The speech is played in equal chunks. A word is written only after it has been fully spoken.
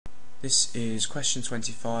This is question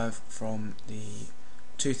 25 from the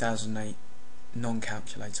 2008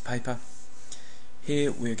 non-calculator paper.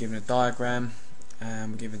 Here we are given a diagram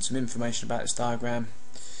and we're given some information about this diagram.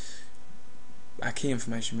 Our key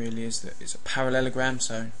information really is that it's a parallelogram,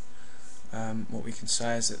 so what we can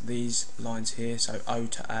say is that these lines here, so O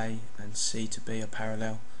to A and C to B are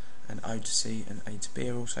parallel, and O to C and A to B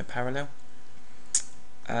are also parallel.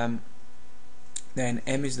 Then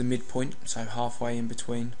M is the midpoint, so halfway in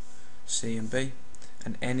between C and B,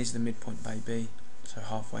 and N is the midpoint of AB, so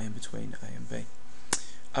halfway in between A and B.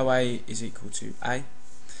 OA is equal to A,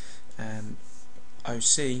 and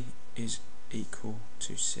OC is equal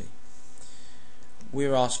to C.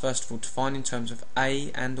 We're asked first of all to find, in terms of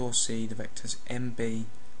A and or C, the vectors MB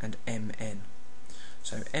and MN.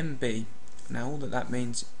 So MB, now all that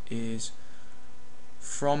means is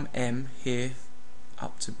from M here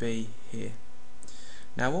up to B here.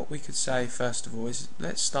 Now what we could say first of all is,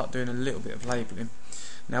 let's start doing a little bit of labelling.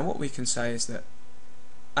 Now what we can say is that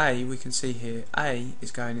A, we can see here, A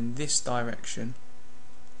is going in this direction.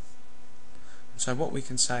 So what we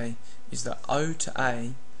can say is that O to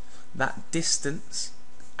A, that distance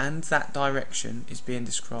and that direction is being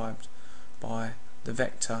described by the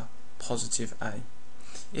vector positive A.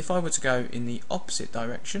 If I were to go in the opposite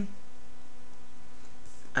direction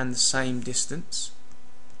and the same distance,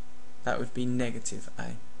 that would be negative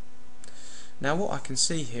A. Now what I can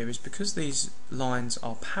see here is, because these lines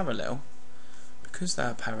are parallel, I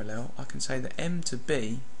can say that M to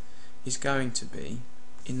B is going to be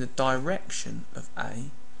in the direction of A,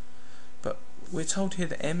 but we're told here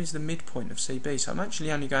that M is the midpoint of CB, so I'm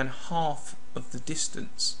actually only going half of the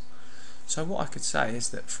distance. So what I could say is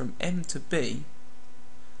that from M to B,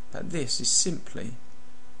 that this is simply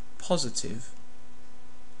positive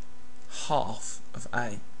half of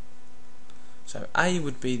A. So A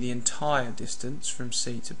would be the entire distance from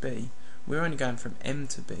C to B. We're only going from M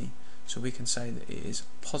to B, so we can say that it is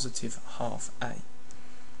positive half A.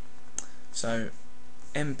 So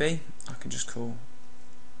MB I can just call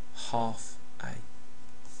half A.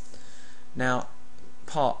 Now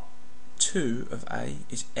part 2 of A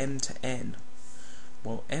is M to N.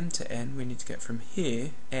 Well, M to N we need to get from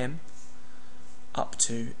here, M, up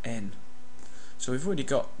to N. So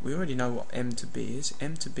we already know what M to B is.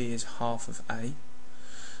 M to B is half of A.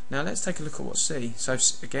 Now let's take a look at what C. So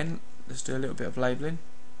again, let's do a little bit of labelling.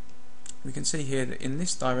 We can see here that in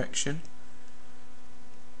this direction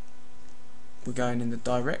we're going in the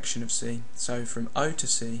direction of C. So from O to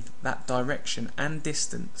C, that direction and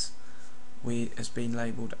distance has been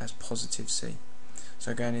labelled as positive C.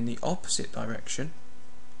 So going in the opposite direction,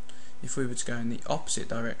 if we were to go in the opposite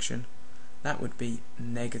direction, that would be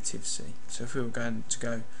negative C. So if we were going to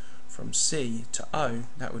go from C to O,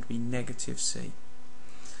 that would be negative C.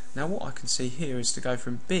 Now what I can see here is to go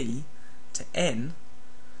from B to N.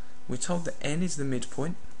 We're told that N is the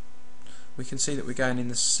midpoint. We can see that we're going in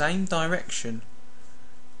the same direction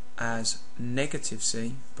as negative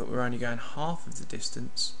C, but we're only going half of the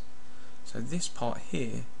distance. So this part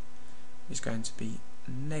here is going to be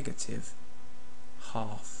negative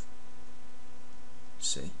half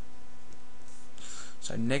C.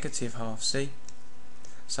 So negative half C.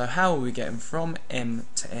 So how are we getting from M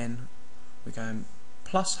to N? We're going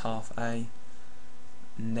plus half A,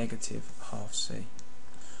 negative half C.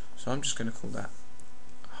 So I'm just going to call that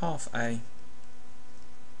half A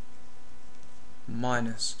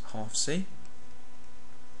minus half C.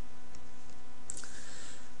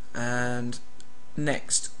 And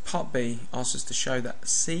next, part B asks us to show that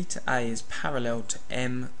C to A is parallel to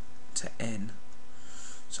M to N.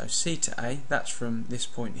 So C to A, that's from this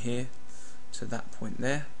point here to that point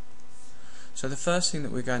there. So the first thing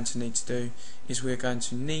that we're going to need to do is we're going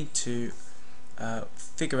to need to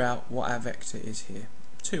figure out what our vector is here.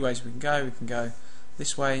 Two ways we can go. We can go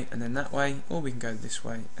this way and then that way, or we can go this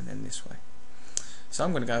way and then this way. So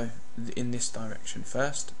I'm going to go in this direction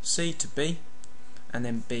first, C to B and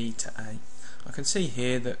then B to A. I can see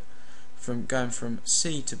here that from going from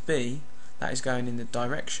C to B, that is going in the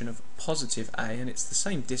direction of positive A, and it's the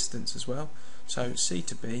same distance as well. So C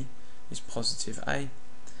to B is positive A.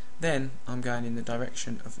 Then I'm going in the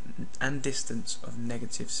direction of and distance of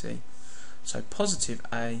negative C. So positive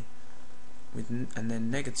A and then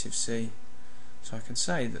negative C. So I can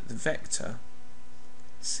say that the vector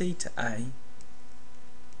C to A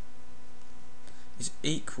is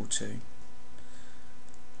equal to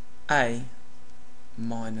A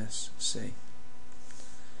minus C.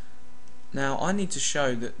 Now I need to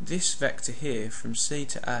show that this vector here from C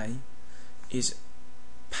to A is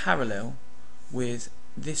parallel with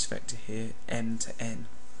this vector here, M to N.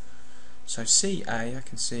 So CA, I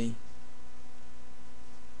can see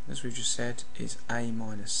as we've just said, is a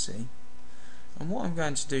minus c. And what I'm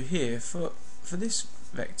going to do here for this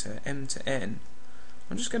vector m to n,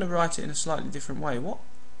 I'm just going to write it in a slightly different way. What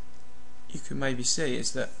you can maybe see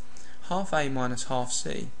is that half a minus half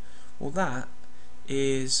c, well that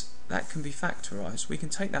can be factorised. We can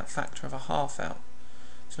take that factor of a half out.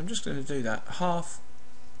 So I'm just going to do that. Half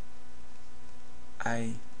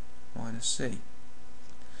a minus c.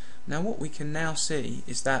 Now what we can now see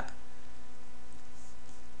is that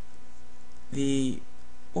mn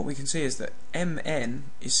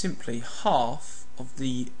is simply half of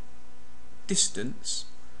the distance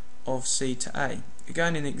of c to a. You're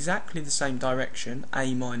going in exactly the same direction,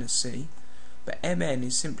 a minus c, but mn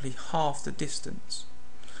is simply half the distance.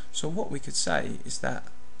 So what we could say is that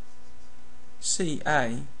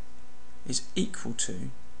ca is equal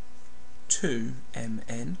to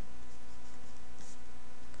 2mn,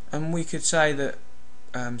 and we could say that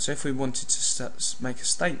so if we wanted to make a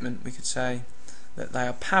statement, we could say that they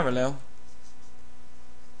are parallel,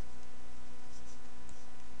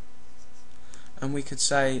 and we could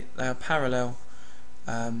say they are parallel.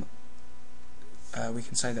 We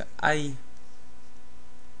can say that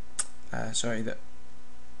that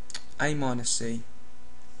a minus c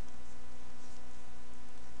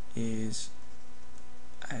is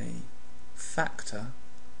a factor.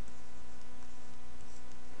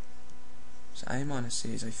 So a minus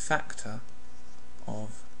c is a factor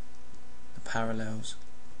of the parallels.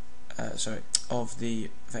 Of the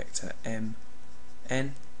vector m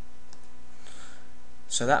n.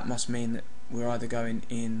 So that must mean that we're either going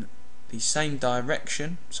in the same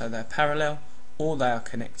direction, so they're parallel, or they are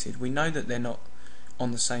connected. We know that they're not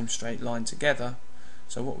on the same straight line together,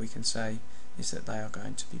 so what we can say is that they are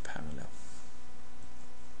going to be parallel.